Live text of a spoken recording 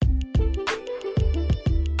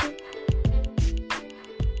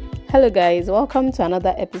Hello guys, welcome to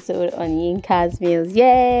another episode on Yinka's Meals.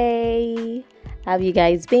 Yay! How have you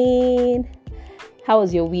guys been? How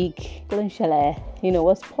was your week?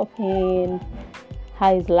 What's popping?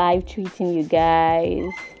 How is life treating you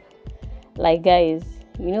guys? Guys,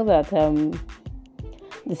 you know that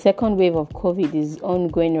the second wave of COVID is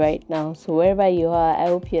ongoing right now. So wherever you are, I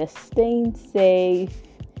hope you're staying safe.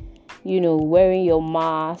 Wearing your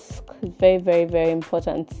mask is very, very, very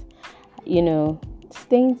important.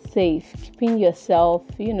 Staying safe, keeping yourself,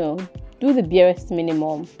 do the barest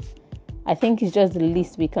minimum. I think it's just the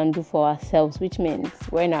least we can do for ourselves, which means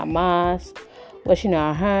wearing our mask, washing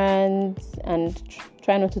our hands, and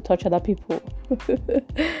try not to touch other people.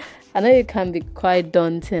 I know it can be quite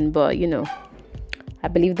daunting, but I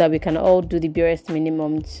believe that we can all do the barest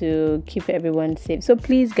minimum to keep everyone safe. So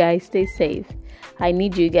please, guys, stay safe. I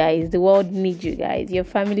need you guys. The world needs you guys. Your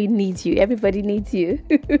family needs you. Everybody needs you.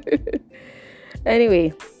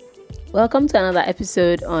 Anyway, welcome to another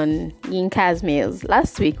episode on Yinka's Meals.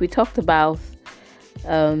 Last week we talked about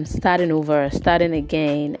starting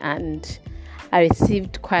again, and I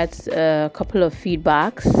received quite a couple of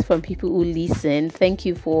feedbacks from people who listened. Thank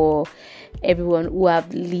you for everyone who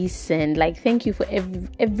have listened. Thank you for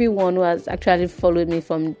everyone who has actually followed me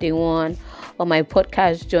from day one on my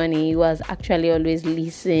podcast journey, who has actually always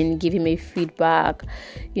listened, giving me feedback,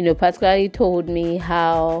 particularly told me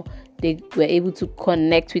how they were able to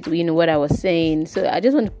connect with what I was saying. So I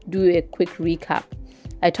just want to do a quick recap.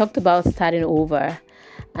 I talked about starting over,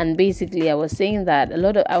 and basically I was saying that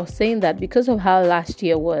because of how last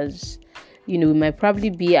year was, we might probably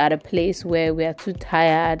be at a place where we are too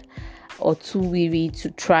tired or too weary to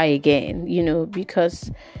try again, because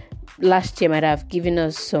last year might have given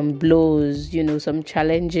us some blows, some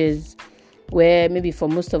challenges where maybe for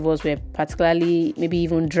most of us we're particularly maybe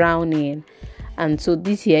even drowning. And so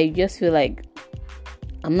this year, you just feel like,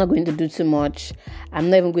 I'm not going to do too much. I'm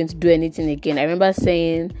not even going to do anything again. I remember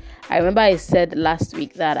I said last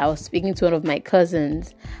week that I was speaking to one of my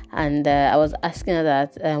cousins, and I was asking her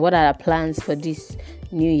that, what are her plans for this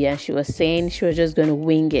new year? She was saying she was just going to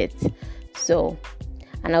wing it.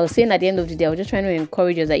 And I was saying at the end of the day, I was just trying to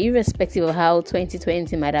encourage us that irrespective of how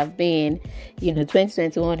 2020 might have been,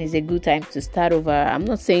 2021 is a good time to start over. I'm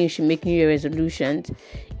not saying you should make New Year resolutions.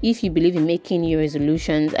 If you believe in making New Year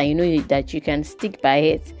resolutions and you know that you can stick by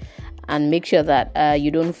it and make sure that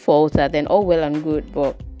you don't falter, then all well and good.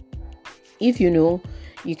 But if you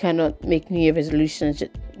cannot make New Year resolutions,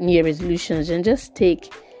 then just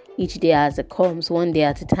take each day as it comes, one day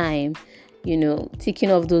at a time.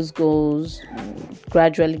 Ticking off those goals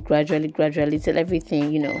gradually till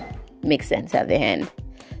everything, makes sense at the end.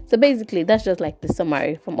 So basically, that's just like the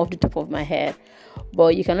summary from off the top of my head.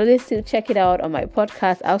 But you can always still check it out on my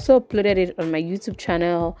podcast. I also uploaded it on my YouTube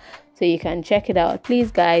channel, so you can check it out.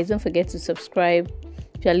 Please, guys, don't forget to subscribe.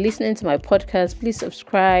 If you're listening to my podcast, please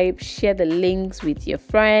subscribe, share the links with your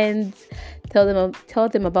friends, tell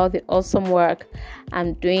them about the awesome work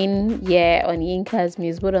I'm doing here on Yinka's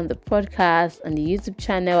Meals, both on the podcast, on the YouTube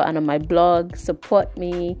channel, and on my blog. Support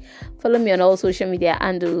me. Follow me on all social media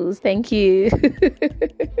handles. Thank you.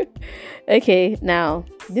 Okay, now,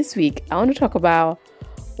 this week, I want to talk about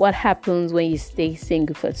what happens when you stay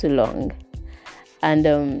single for too long.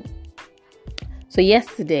 And so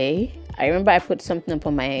yesterday, I remember I put something up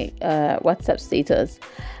on my WhatsApp status,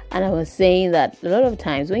 and I was saying that a lot of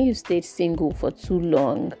times when you stay single for too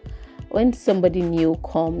long, when somebody new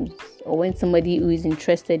comes or when somebody who is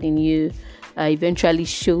interested in you eventually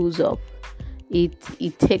shows up,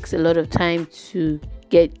 it takes a lot of time to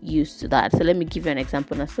get used to that. So let me give you an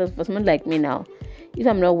example. Now, so for someone like me now, if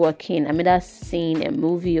I'm not working, I'm either seeing a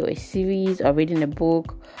movie or a series or reading a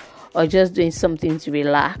book or just doing something to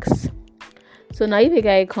relax. So now if a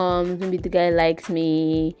guy comes, maybe the guy likes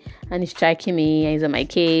me and he's striking me and he's on my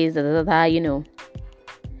case,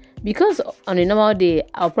 because on a normal day,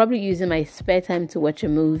 I'll probably use my spare time to watch a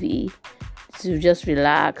movie, to just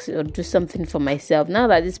relax or do something for myself. Now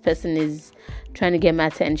that this person is trying to get my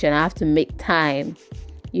attention, I have to make time,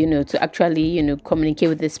 to actually, communicate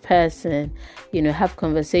with this person, have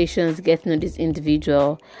conversations, get to know this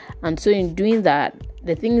individual. And so in doing that,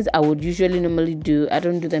 the things I would usually normally do, I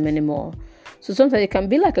don't do them anymore. So sometimes it can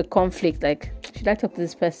be like a conflict, like, should I talk to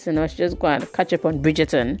this person or should I just go and catch up on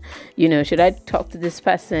Bridgerton? Should I talk to this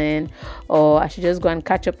person or I should just go and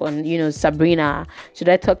catch up on, Sabrina? Should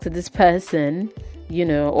I talk to this person,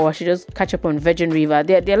 or I should just catch up on Virgin River?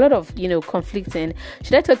 There are a lot of, conflicting.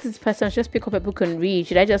 Should I talk to this person? Should I just pick up a book and read?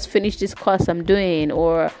 Should I just finish this course I'm doing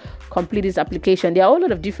or complete this application? There are a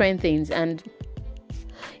lot of different things, and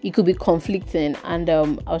it could be conflicting. And I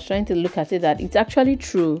was trying to look at it that it's actually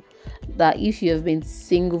true that if you have been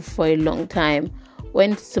single for a long time,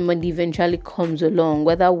 when somebody eventually comes along,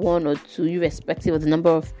 whether one or two, irrespective of the number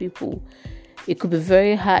of people, it could be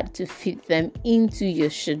very hard to fit them into your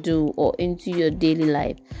schedule or into your daily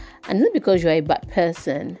life. And it's not because you're a bad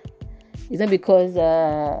person. It's not because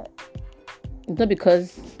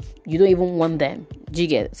you don't even want them. Do you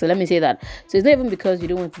get? So let me say that. So it's not even because you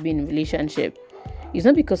don't want to be in a relationship. It's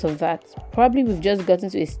not because of that. Probably we've just gotten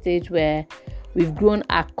to a stage where we've grown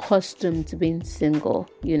accustomed to being single,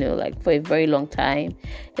 like for a very long time.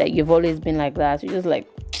 Like you've always been like that. You're just like,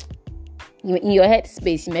 in your head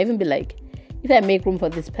space, you might even be like, if I make room for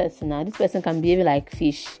this person now, this person can behave like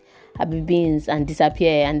fish, happy beans, and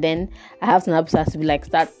disappear. And then I have to now start to be like,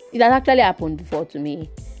 start. It has actually happened before to me.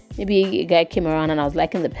 Maybe a guy came around and I was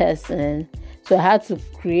liking the person. So I had to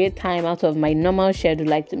create time out of my normal schedule,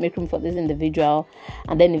 like to make room for this individual.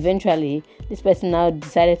 And then eventually, this person now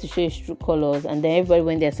decided to show his true colors. And then everybody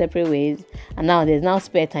went their separate ways. And now there's now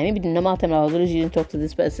spare time. Maybe the normal time I was always using to talk to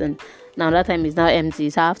this person. Now that time is now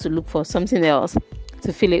empty. So I have to look for something else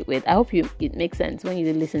to fill it with. I hope it makes sense when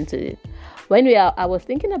you listen to it. But anyway, I was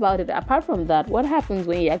thinking about it. Apart from that, what happens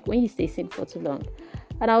when you stay single for too long?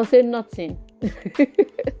 And I would say nothing.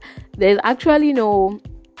 There's actually no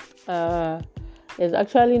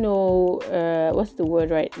what's the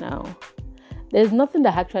word right now? There's nothing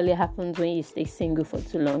that actually happens when you stay single for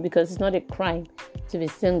too long, because it's not a crime to be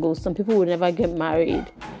single. Some people would never get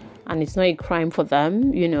married, and it's not a crime for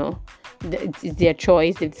them. It's their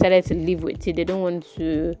choice. They've decided to live with it. They don't want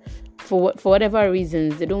to, for whatever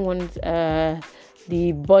reasons, they don't want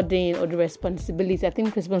the burden or the responsibility. I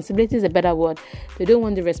think responsibility is a better word. They don't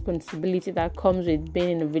want the responsibility that comes with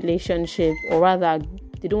being in a relationship, or rather,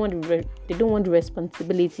 they don't want the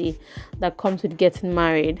responsibility that comes with getting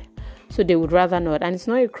married. So they would rather not, and it's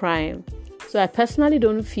not a crime. So I personally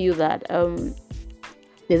don't feel that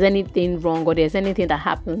there's anything wrong or there's anything that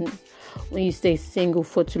happens when you stay single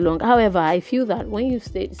for too long. However, I feel that when you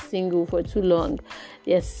stay single for too long,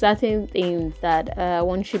 there's certain things that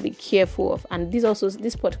one should be careful of. And this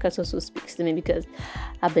podcast also speaks to me, because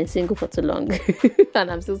I've been single for too long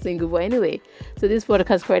and I'm still single. But anyway, so this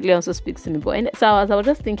podcast currently also speaks to me. But so as I was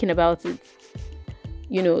just thinking about it,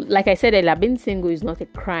 like I said earlier, being single is not a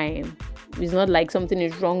crime. It's not like something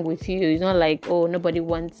is wrong with you. It's not like, oh, nobody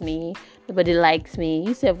wants me, nobody likes me.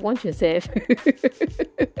 You want yourself. So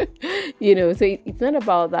it's not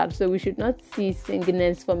about that. So we should not see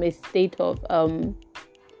singleness from a state of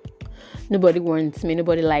nobody wants me,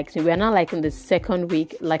 nobody likes me. We are now like in the second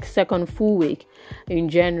full week in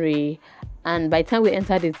January. And by the time we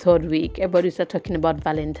enter the third week, everybody start talking about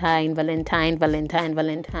Valentine. And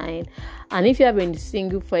if you have been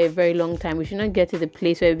single for a very long time, we should not get to the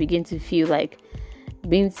place where we begin to feel like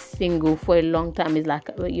being single for a long time is like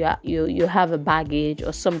you have a baggage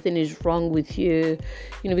or something is wrong with you.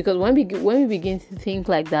 Because when we begin to think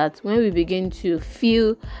like that, when we begin to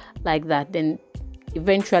feel like that, then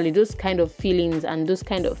eventually those kind of feelings and those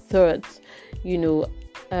kind of thoughts,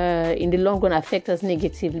 in the long run affect us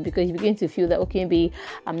negatively, because you begin to feel that, okay, maybe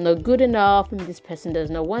I'm not good enough, maybe this person does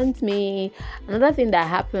not want me. Another thing that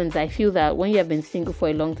happens, I feel that when you have been single for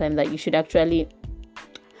a long time, that you should actually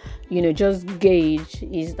just gauge,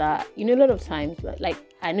 is that a lot of times, like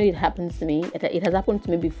I know it happens to me, it has happened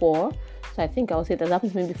to me before. So I think I'll say it has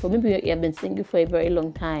happened to me before. Maybe you have been single for a very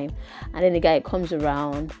long time, and then the guy comes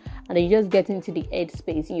around, and then you just get into the head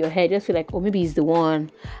space in your head, just feel like, oh, maybe he's the one.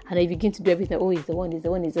 And then you begin to do everything, oh, he's the one. I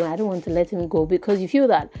don't want to let him go, because you feel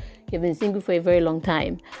that you've been single for a very long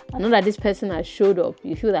time. And now that this person has showed up,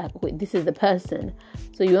 you feel that, okay, this is the person.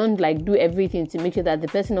 So you don't do everything to make sure that the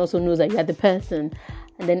person also knows that you are the person.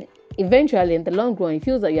 And then eventually, in the long run, it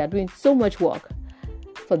feels like you are doing so much work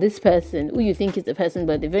for this person who you think is the person,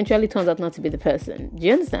 but eventually turns out not to be the person. Do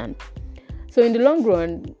you understand? So in the long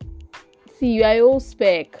run, see, you are your old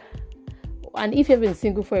spec. And if you've been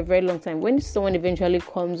single for a very long time, when someone eventually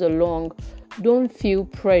comes along, don't feel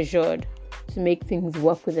pressured to make things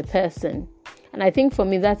work with the person. And I think for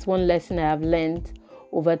me, that's one lesson I have learned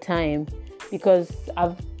over time, because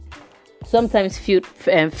I've sometimes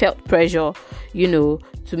felt pressure,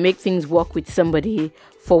 to make things work with somebody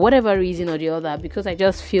for whatever reason or the other, because I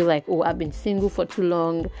just feel like, oh, I've been single for too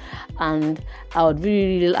long, and I would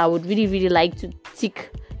really like to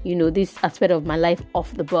tick, this aspect of my life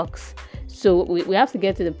off the box. So we have to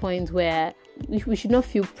get to the point where we should not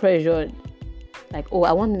feel pressured, like, oh,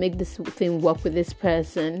 I want to make this thing work with this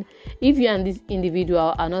person. If you and this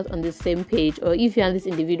individual are not on the same page, or if you and this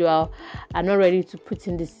individual are not ready to put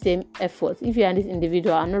in the same effort, if you and this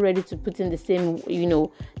individual are not ready to put in the same,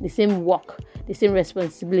 the same work, the same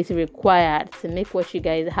responsibility required to make what you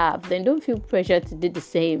guys have, then don't feel pressured to do the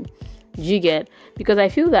same. Do you get? Because I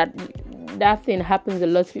feel that thing happens a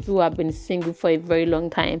lot to people who have been single for a very long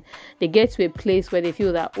time. They get to a place where they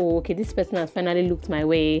feel that, oh, okay, this person has finally looked my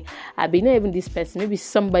way. I've been not even this person. Maybe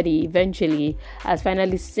somebody eventually has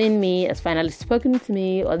finally seen me, has finally spoken to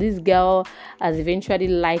me, or this girl has eventually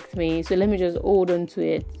liked me. So let me just hold on to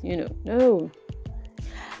it. No.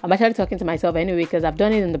 I'm actually talking to myself anyway, because I've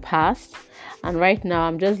done it in the past. And right now,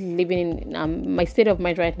 I'm just living in my state of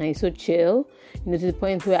mind right now is so chill, to the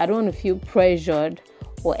point where I don't want to feel pressured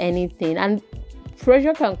or anything. And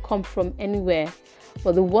pressure can come from anywhere.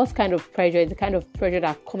 But the worst kind of pressure is the kind of pressure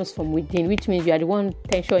that comes from within, which means you are the one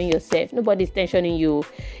tensioning yourself. Nobody's tensioning you.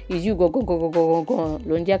 It's you go.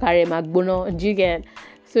 Do you get?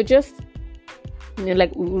 So just,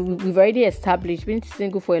 like we've already established, being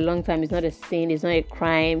single for a long time is not a sin, it's not a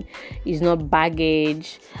crime, it's not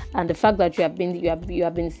baggage. And the fact that you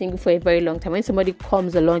have been single for a very long time, when somebody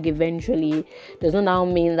comes along eventually, does not now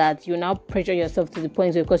mean that you now pressure yourself to the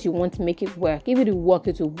point because you want to make it work. If it will work,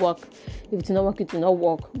 it will work. If it will not work, it will not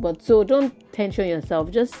work. But so don't tension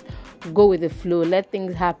yourself. Just go with the flow. Let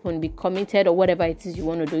things happen. Be committed or whatever it is you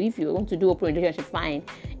want to do. If you want to do open relationship, fine.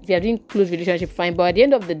 If you are doing close relationship, fine. But at the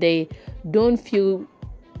end of the day, don't feel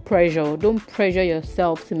pressure. Don't pressure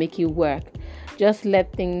yourself to make it work. Just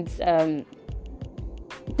let things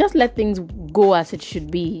go as it should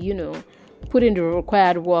be. Put in the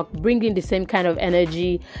required work, bring in the same kind of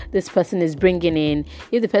energy this person is bringing in.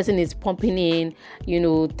 If the person is pumping in,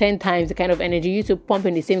 10 times the kind of energy, you to pump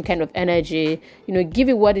in the same kind of energy. Give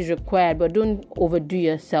it what is required, but don't overdo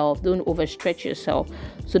yourself. Don't overstretch yourself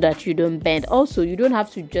so that you don't bend. Also, you don't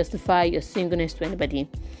have to justify your singleness to anybody.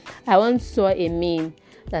 I once saw a meme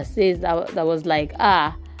that says that was like,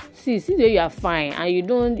 see where you are fine and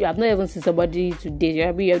you have not even seen somebody to date.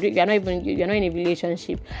 You're not in a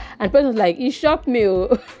relationship, and the person's like, it shocked me.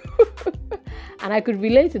 And I could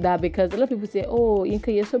relate to that because a lot of people say, oh,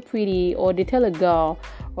 Yinka, you're so pretty, or they tell a girl,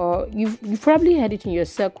 or you've probably heard it in your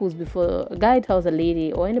circles before. A guy tells a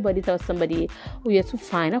lady, or anybody tells somebody, oh, you're too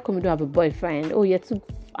fine, how come you don't have a boyfriend? Oh, you're too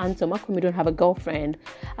handsome, how come you don't have a girlfriend?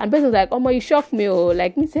 And the person's like, oh my, you shocked me.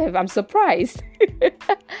 Like me, I'm surprised.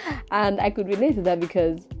 And I could relate to that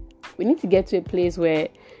because we need to get to a place where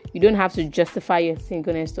you don't have to justify your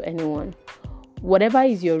singleness to anyone. Whatever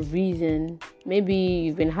is your reason, maybe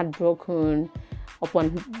you've been heartbroken,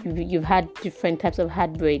 you've had different types of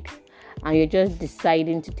heartbreaks, and you're just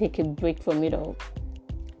deciding to take a break from it all.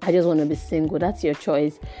 I just want to be single. That's your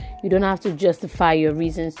choice. You don't have to justify your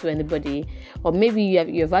reasons to anybody. Or maybe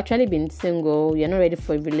you've actually been single. You're not ready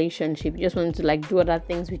for a relationship. You just want to do other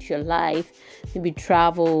things with your life. Maybe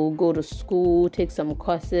travel, go to school, take some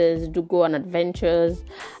courses, go on adventures.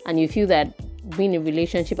 And you feel that being in a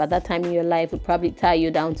relationship at that time in your life would probably tie you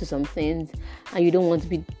down to some things. And you don't want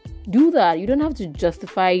to do that. You don't have to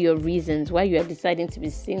justify your reasons why you are deciding to be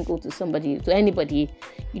single to anybody.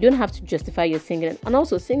 You don't have to justify your singleness. And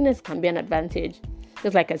also, singleness can be an advantage.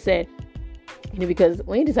 Just like I said, because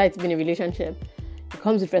when you decide to be in a relationship, it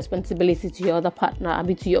comes with responsibility to your other partner,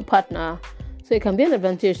 to your partner. So it can be an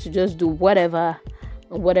advantage to just do whatever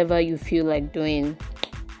you feel like doing.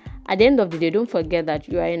 At the end of the day, don't forget that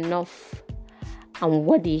you are enough and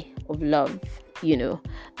worthy of love. The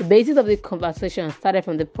basis of the conversation started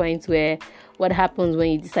from the point where what happens when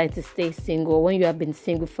you decide to stay single, when you have been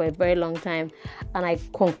single for a very long time. And I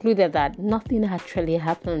concluded that nothing actually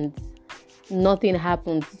happens. Nothing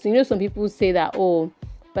happens. So, some people say that,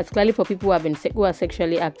 particularly for people who are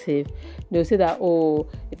sexually active, they'll say that, your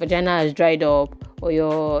vagina has dried up or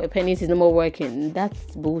your penis is no more working.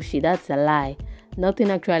 That's bullshit. That's a lie.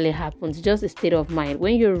 Nothing actually happens. It's just a state of mind.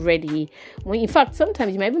 When you're ready, in fact,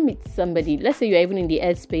 sometimes you might even meet somebody. Let's say you're even in the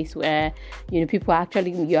headspace where,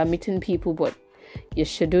 people you are meeting people, but your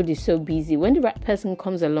schedule is so busy. When the right person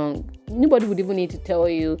comes along, nobody would even need to tell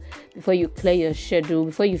you before you clear your schedule,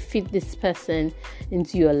 before you fit this person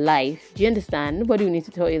into your life. Do you understand? Nobody will need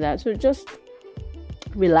to tell you that. So just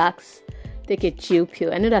relax. Take a chill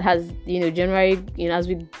pill. I know that has, January, as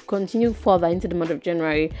we continue further into the month of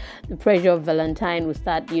January, the pressure of Valentine will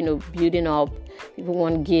start, building up. People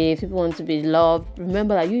want gifts. People want to be loved.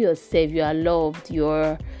 Remember that you yourself, you are loved.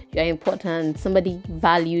 You're important. Somebody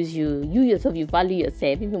values you. You yourself, you value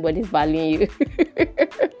yourself. If nobody's valuing you,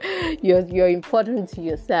 you're important to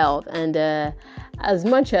yourself. And as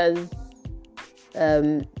much as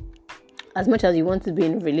you want to be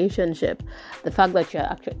in a relationship, the fact that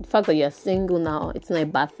you're single now, it's not a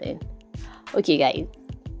bad thing. Okay, guys,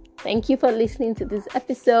 thank you for listening to this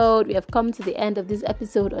episode. We have come to the end of this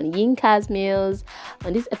episode on Yinka's Meals.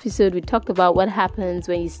 On this episode, we talked about what happens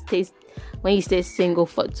when you when you stay single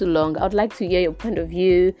for too long. I would like to hear your point of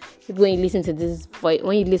view. When you listen to this voice,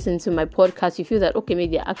 when you listen to my podcast, you feel that okay,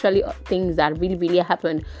 maybe there are actually things that really, really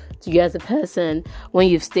happened to you as a person when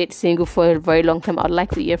you've stayed single for a very long time. I'd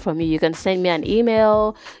like to hear from you. You can send me an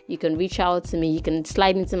email, you can reach out to me, you can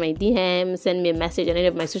slide into my DM, send me a message on any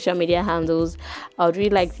of my social media handles. I would really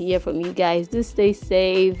like to hear from you guys. Do stay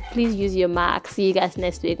safe. Please use your mask. See you guys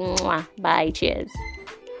next week. Mwah. Bye. Cheers.